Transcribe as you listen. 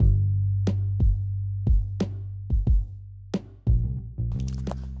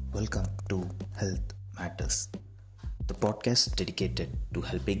Welcome to Health Matters, the podcast dedicated to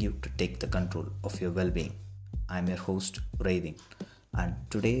helping you to take the control of your well being. I'm your host, Ravin, and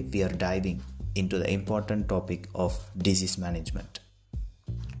today we are diving into the important topic of disease management.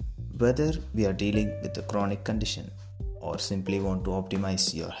 Whether we are dealing with a chronic condition or simply want to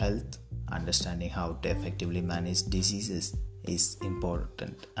optimize your health, understanding how to effectively manage diseases is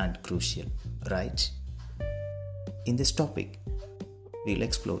important and crucial, right? In this topic, we'll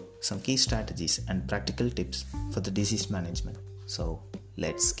explore some key strategies and practical tips for the disease management. So,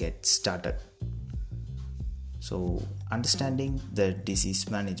 let's get started. So, understanding the disease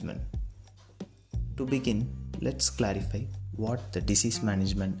management. To begin, let's clarify what the disease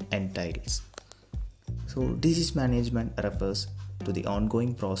management entails. So, disease management refers to the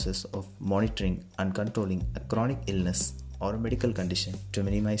ongoing process of monitoring and controlling a chronic illness or medical condition to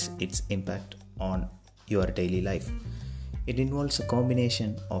minimize its impact on your daily life. It involves a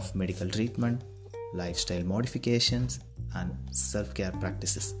combination of medical treatment, lifestyle modifications, and self-care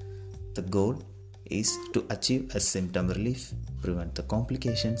practices. The goal is to achieve a symptom relief, prevent the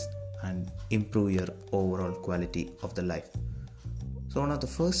complications, and improve your overall quality of the life. So one of the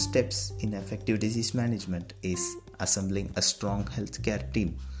first steps in effective disease management is assembling a strong healthcare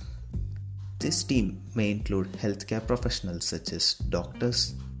team. This team may include healthcare professionals such as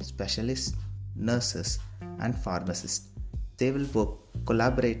doctors, specialists, nurses, and pharmacists. They will work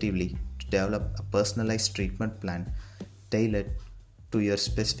collaboratively to develop a personalized treatment plan tailored to your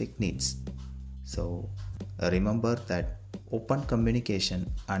specific needs. So, remember that open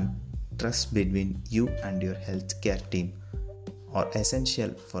communication and trust between you and your healthcare team are essential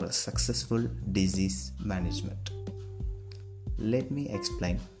for a successful disease management. Let me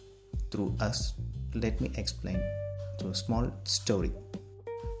explain through a small story.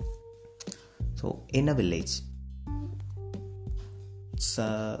 So, in a village,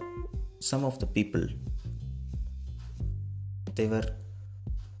 some of the people, they were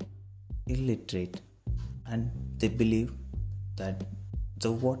illiterate, and they believe that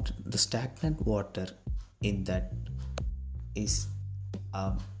the stagnant water in that is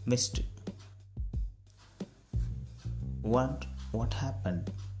a mystery. What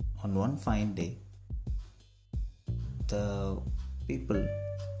happened on one fine day, the people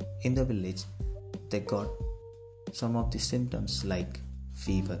in the village, they got some of the symptoms like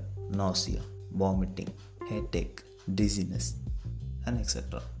fever, nausea, vomiting, headache, dizziness, and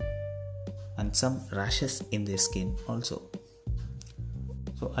etc. And some rashes in their skin also.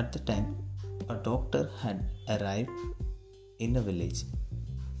 So at the time, a doctor had arrived in the village.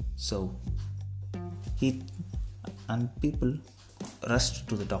 So people rushed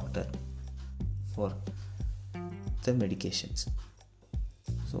to the doctor for the medications.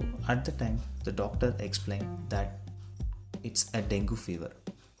 So at the time, the doctor explained that it's a dengue fever,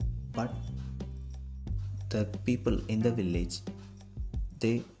 but the people in the village,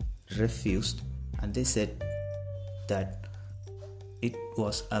 they refused, and they said that it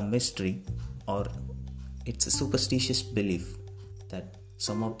was a mystery, or it's a superstitious belief that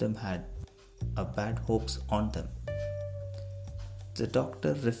some of them had a bad hopes on them. The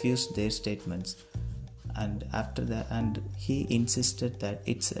doctor refused their statements, and after that, and he insisted that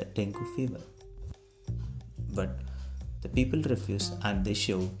it's a dengue fever. But the people refused, and they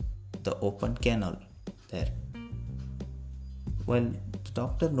showed the open canal there. Well, the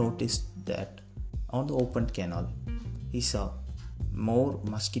doctor noticed that on the open canal, he saw more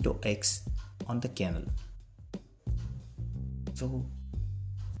mosquito eggs on the canal. So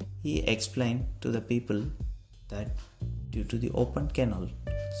he explained to the people that due to the open canal,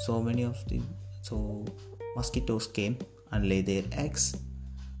 so mosquitoes came and lay their eggs,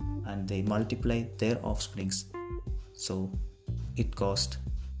 and they multiplied their offsprings. So it caused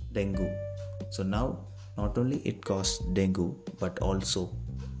dengue. So now not only it caused dengue, but also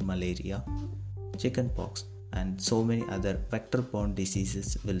malaria, chickenpox, and so many other vector-borne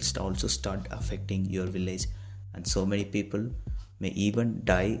diseases will also start affecting your village, and so many people may even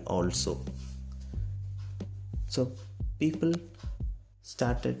die also. So people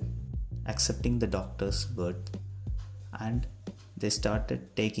started accepting the doctor's word, and they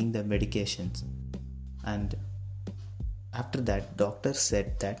started taking the medications. And after that, doctor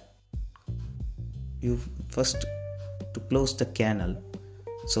said that you first to close the canal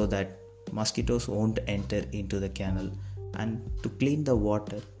so that mosquitoes won't enter into the canal, and to clean the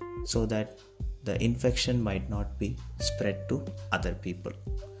water so that the infection might not be spread to other people.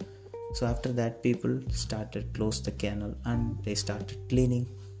 So after that, people started close the canal, and they started cleaning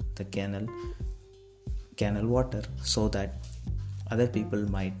the canal water so that other people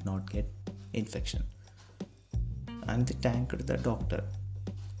might not get infection. And they thanked the doctor.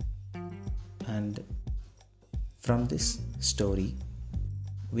 And from this story,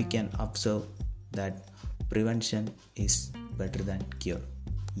 we can observe that prevention is better than cure.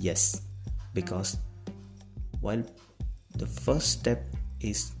 Yes, because while the first step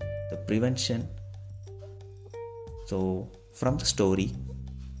is the prevention, so from the story,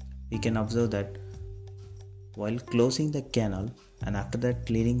 we can observe that while closing the canal and after that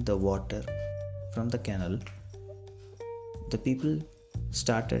cleaning the water from the canal, the people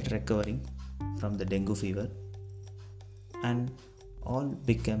started recovering from the dengue fever and all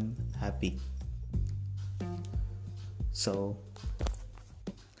became happy. So,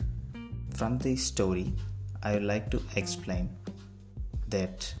 from this story, I would like to explain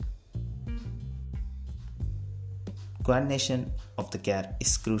that coordination of the care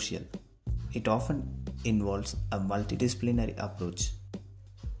is crucial. It often involves a multidisciplinary approach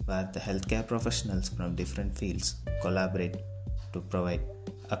where the healthcare professionals from different fields collaborate to provide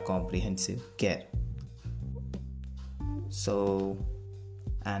a comprehensive care. So,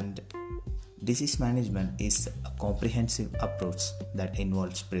 and disease management is a comprehensive approach that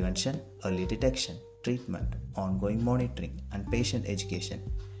involves prevention, early detection, treatment, ongoing monitoring, and patient education.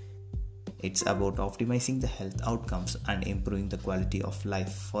 It's about optimizing the health outcomes and improving the quality of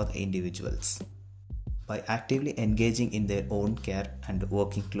life for the individuals. By actively engaging in their own care and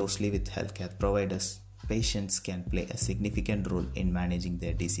working closely with healthcare providers, patients can play a significant role in managing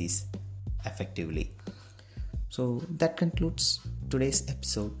their disease effectively. So that concludes today's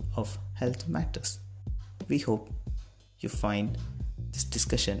episode of Health Matters. We hope you find this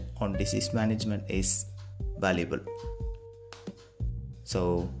discussion on disease management is valuable.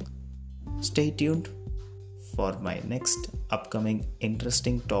 So stay tuned for my next upcoming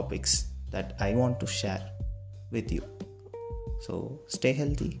interesting topics that I want to share with you. So stay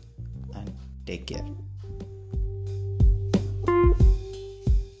healthy and take care.